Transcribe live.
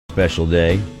special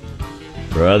day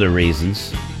for other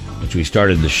reasons, which we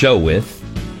started the show with.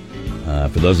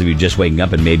 For those of you just waking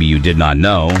up and maybe you did not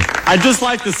know, I'd just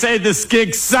like to say this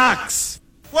gig sucks.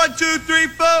 1, 2, 3,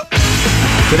 4.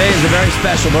 Today is a very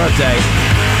special birthday.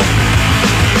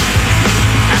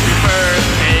 Happy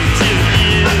birthday to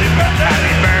you.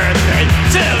 Happy birthday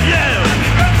to you.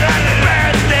 Happy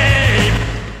birthday.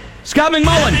 Scott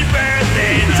McMullen. Happy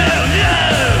birthday to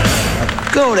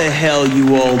you. Go to hell,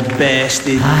 you old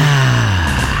bastard.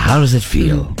 How does it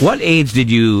feel? What age have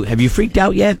you freaked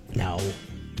out yet? No.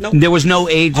 There was no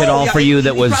age at all for you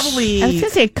that was... Probably... I was going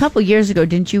to say a couple years ago,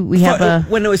 didn't you? We have a...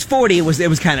 When it was 40, it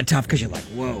was kind of tough because you're like,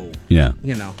 whoa. Yeah.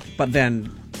 You know, but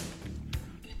then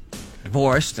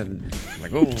divorced and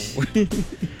like, oh.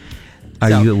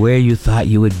 Are you where you thought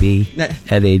you would be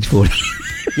at age 40?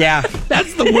 Yeah.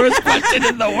 That's the worst question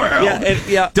in the world.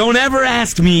 Yeah. Don't ever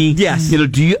ask me. Yes.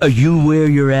 Are you where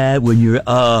you're at when you're...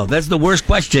 Oh, that's the worst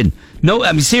question. No,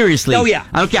 I mean, seriously. Oh, yeah.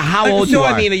 I don't care how old you are.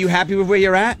 So, I mean, are you happy with where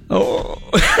you're at? Oh.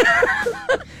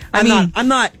 I'm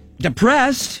not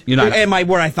depressed. You're not. Am I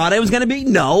where I thought I was going to be?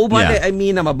 No, but Yeah. I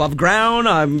mean, I'm above ground.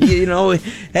 I'm,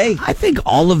 hey. I think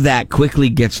all of that quickly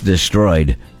gets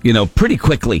destroyed, pretty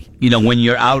quickly. When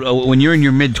you're out, when you're in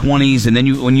your mid-20s, and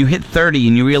then when you hit 30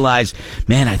 and you realize,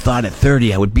 man, I thought at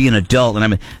 30 I would be an adult.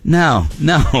 And no.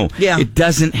 Yeah. It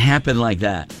doesn't happen like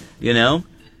that, You're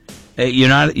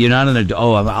not an adult.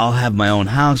 Oh, I'll have my own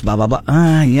house, blah, blah, blah.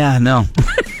 Yeah, no.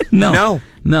 No,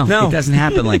 it doesn't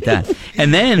happen like that.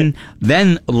 And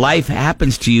then life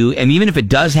happens to you, and even if it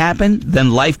does happen,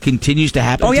 then life continues to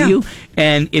happen to you,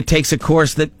 and it takes a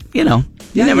course that, you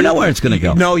never know where it's going to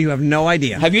go. No, you have no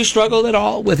idea. Have you struggled at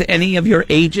all with any of your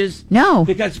ages? No.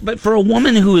 But for a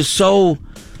woman who is so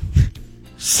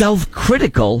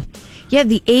self-critical... Yeah,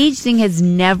 the age thing has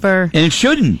never... And it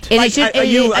shouldn't. And Like, are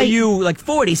you like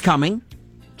 40's coming?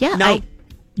 Yeah. No.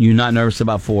 You're not nervous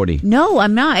about 40? No,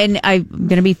 I'm not. And I'm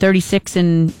going to be 36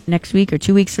 in next week or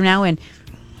 2 weeks from now. And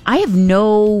I've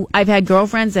had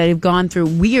girlfriends that have gone through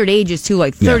weird ages too,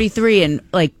 like 33 and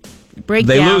like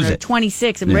breakdown, or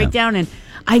 26 and breakdown. And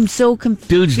I'm so confused.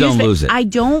 Dudes don't lose it. I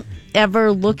don't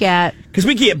ever look at... Because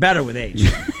we get better with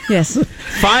age. Yes.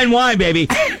 Fine wine, baby.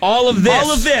 All of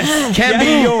this can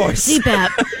be yours.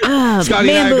 CPAP. Scotty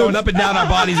and I are going up and down our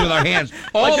bodies with our hands.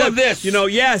 All of this.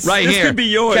 Yes. Right this here. could be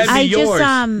yours. Can be I yours.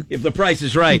 just, if the price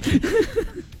is right.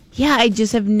 Yeah, I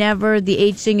just have never... The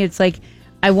age thing, it's like,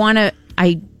 I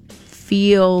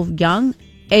feel young.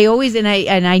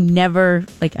 I never,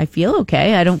 like, I feel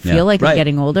okay. I don't feel like I'm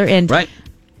getting older. And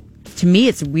to me,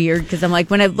 it's weird because I'm like,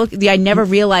 when I never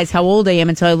realize how old I am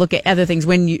until I look at other things.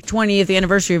 When 20th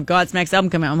anniversary of Godsmack's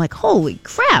album came out, I'm like, holy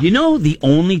crap. The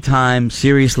only time,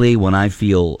 seriously, when I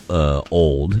feel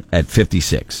old at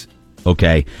 56,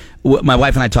 okay? My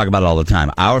wife and I talk about it all the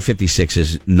time. Our 56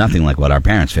 is nothing like what our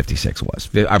parents' 56 was.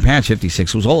 Our parents'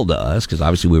 56 was old to us because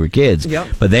obviously we were kids. Yep.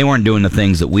 But they weren't doing the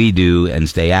things that we do and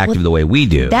stay active the way we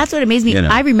do. That's what amazed me.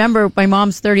 I remember my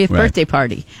mom's 30th birthday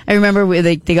party. I remember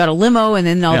they got a limo and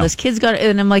then all those kids got it.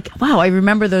 And I'm like, wow, I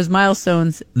remember those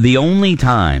milestones. The only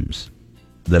times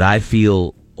that I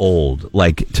feel old,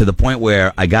 like to the point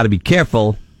where I got to be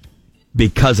careful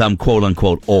because I'm quote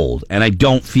unquote old and I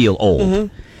don't feel old.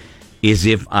 Is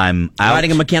if I'm out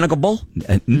Riding a mechanical bull?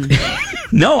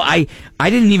 No, I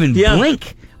didn't even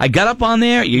blink. I got up on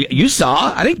there. You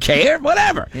saw. I didn't care.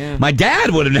 Whatever. Yeah. My dad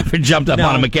would have never jumped up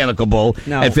on a mechanical bull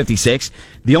at 56.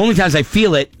 The only times I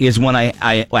feel it is when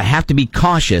I have to be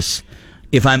cautious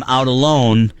if I'm out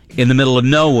alone in the middle of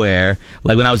nowhere,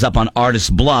 like when I was up on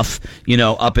Artist Bluff,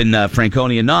 up in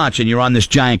Franconia Notch, and you're on this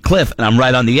giant cliff, and I'm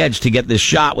right on the edge to get this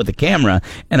shot with the camera,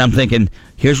 and I'm thinking,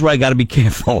 here's where I got to be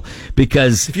careful,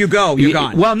 because... If you go, you're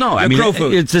gone. Well, no,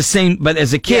 it's the same, but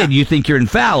as a kid, you think you're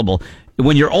infallible.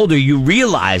 When you're older, you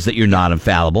realize that you're not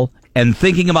infallible, and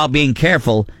thinking about being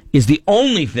careful is the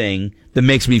only thing that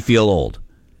makes me feel old.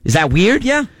 Is that weird?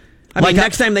 Yeah. I mean,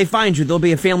 next time they find you, there'll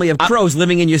be a family of crows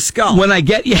living in your skull. When I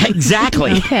get,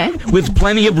 exactly. Okay. With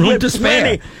plenty of room to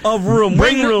spare. Plenty of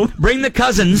room. Bring the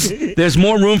cousins. There's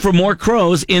more room for more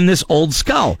crows in this old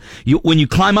skull. When you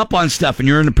climb up on stuff and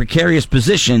you're in a precarious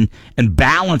position and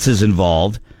balance is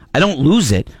involved, I don't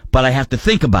lose it, but I have to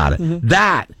think about it.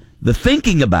 The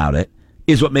thinking about it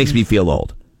is what makes me feel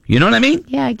old. You know what I mean?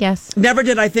 Yeah, I guess. Never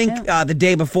did I think the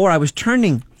day before I was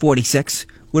turning 46,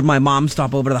 would my mom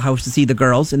stop over to the house to see the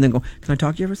girls and then go, can I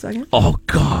talk to you for a second? Oh,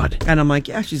 God. And I'm like,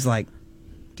 yeah. She's like,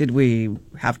 did we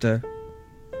have to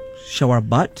show our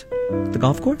butt at the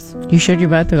golf course? You showed your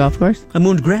butt at the golf course? I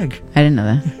mooned Greg. I didn't know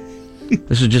that.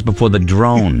 This was just before the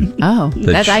drone. Oh,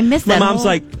 I missed that. My mom's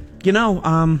like,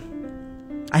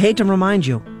 I hate to remind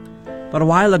you, but a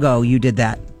while ago you did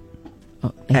that.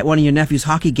 at one of your nephew's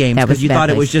hockey games That was because you bad thought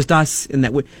it place. was just us,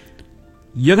 and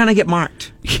you're gonna get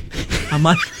marked. I'm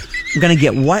gonna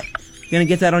get what? You're gonna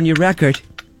get that on your record,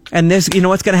 and this, you know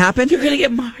what's gonna happen? You're going to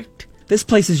get marked. This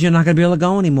places you're not gonna be able to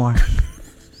go anymore.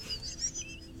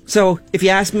 So if you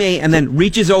ask me, and then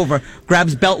reaches over,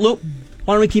 grabs belt loop,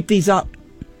 why don't we keep these up?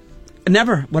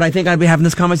 Never would I think I'd be having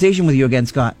this conversation with you again,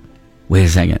 Scott. Wait a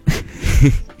second.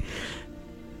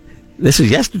 This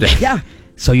was yesterday. Yeah.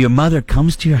 So your mother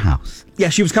comes to your house. Yeah,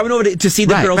 she was coming over to see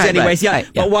the girls anyways. Yeah. Right,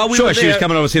 But while we sure, were there, she was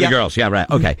coming over to see the girls. Yeah, right.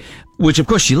 Okay. Which, of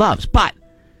course, she loves. But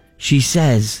she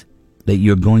says that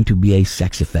you're going to be a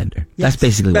sex offender. Yes. That's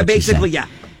basically what she's saying. Yeah.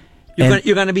 And-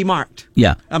 You're going to be marked.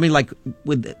 Yeah. I mean, like,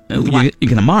 with You're what?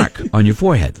 going to mark on your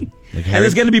forehead. Like And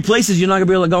there's going to be places you're not going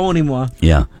to be able to go anymore.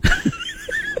 Yeah.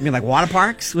 I mean, like water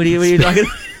parks? What are you talking?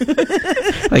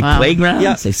 Like playgrounds,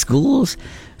 Yeah. say schools.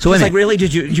 So It's anyway, like, really?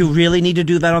 Did you really need to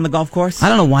do that on the golf course? I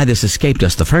don't know why this escaped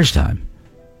us the first time.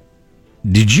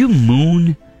 Did you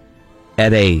moon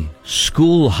at a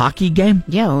school hockey game?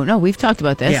 Yeah, well, no, we've talked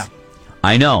about this. Yeah.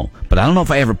 I know, but I don't know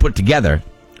if I ever put together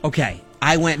Okay.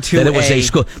 I went to that it was a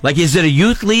school. Like, is it a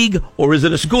youth league or is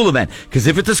it a school event? Because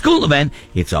if it's a school event,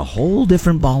 it's a whole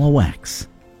different ball of wax.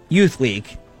 youth league,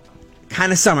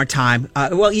 kind of summertime.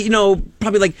 Well, you know,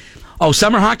 probably like Oh,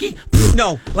 summer hockey?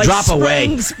 no, like Drop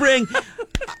away. spring.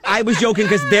 I was joking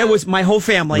because there was my whole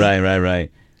family. Right.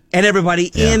 And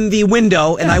everybody in the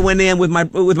window, and I went in with my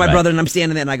Right. brother, and I'm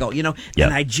standing there, and I go, you know, Yep.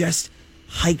 and I just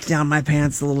hiked down my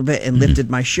pants a little bit and lifted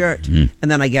my shirt, and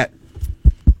then I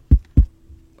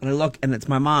look, and it's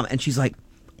my mom, and she's like,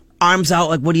 arms out,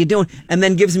 like, what are you doing? And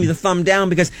then gives me the thumb down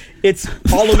because it's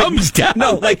all the way Thumbs down?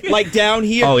 No, like down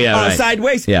here. Oh, yeah, right.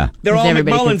 Sideways. Yeah. they're all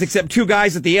Everybody McMullins can- except two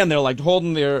guys at the end. They're like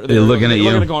holding their. They're looking at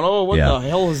you. going, oh, what Yeah. the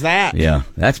hell is that? Yeah,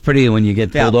 that's pretty when you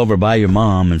get pulled Yeah. over by your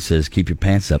mom and says, keep your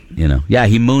pants up, you know. Yeah,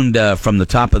 he mooned from the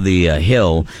top of the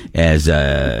hill as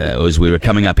we were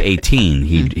coming up 18.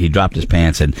 He dropped his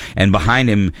pants, and behind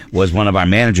him was one of our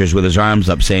managers with his arms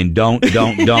up saying, don't,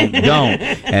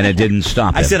 and it didn't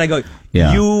stop him. I said, I go,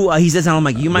 Yeah. you, he says, I'm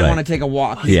like, you might Right. want to take a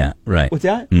walk. Yeah, right. What's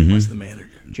that? Mhm. What's the manager?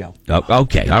 Joe. Oh,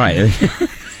 okay, all right.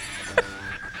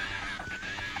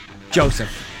 Joseph.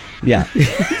 Yeah.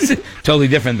 Totally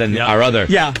different than our other.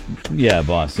 Yeah. Yeah,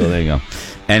 boss. So there you go.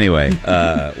 Anyway,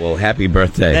 well, happy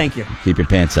birthday. Thank you. Keep your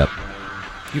pants up.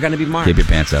 You're going to be marked. Keep your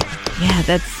pants up. Yeah,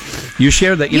 that's You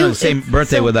shared that, the same it's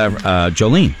birthday so- with our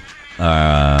Jolene.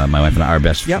 My wife and I, our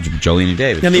best, Yep. Jolene and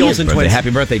David. And the Yes, Olsen birthday. twins.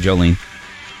 Happy birthday, Jolene.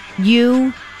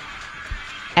 you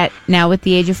at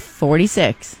the age of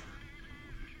 46.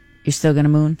 You're still gonna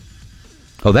moon?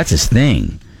 Oh, that's his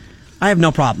thing. I have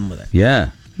no problem with it. Yeah.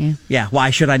 Yeah. Yeah.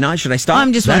 Why should I not? Should I stop?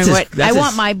 I'm just That's wondering his- what I that's want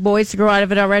his- my boys to grow out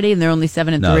of it already, and they're only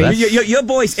 7 and No, 3. that's- Your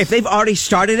boys, if they've already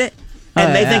started it and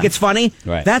Oh, they yeah. think it's funny,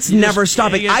 Right. that's never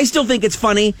stopping. I still think it's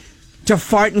funny to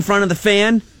fart in front of the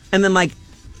fan and then like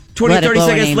 20, Let it 30 blow in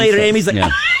seconds Amy's later, face. Amy's like,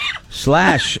 Yeah.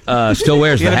 Slash still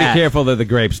wears You the gotta hat. be careful that the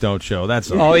grapes don't show. That's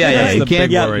all. Oh, yeah. That's You the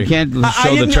can't, big worry. you can't I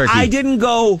show the didn't- turkey. I didn't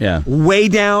go Yeah. way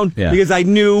down Yeah. because I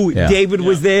knew Yeah. David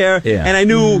was there Yeah. and I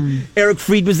knew Eric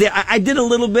Fried was there. I did a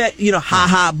little bit,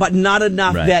 haha, but not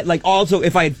enough Right. that, like, also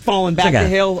if I had fallen back okay. the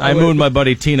hill. I mooned my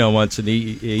buddy Tino once, and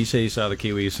he said he saw the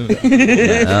kiwis.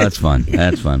 Yeah, that's fun.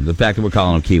 That's fun. The fact that we're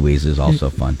calling them Kiwis is also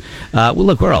fun. Well,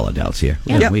 look, we're all adults here.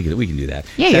 Yeah. We can do that.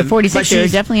 Yeah, you're But 46. You're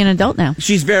she's- definitely an adult now.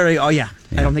 She's very,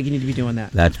 I don't think you need to be doing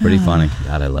that. That's pretty funny.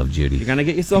 God, I love Judy. You're going to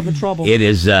get yourself in trouble. It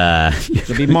is.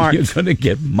 You're be marked. You're going to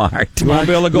get marked. You won't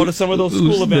be able to go to some of those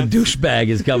school The events. douchebag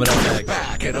is coming up next.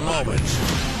 Back in a moment.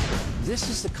 This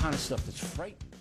is the kind of stuff that's frightening.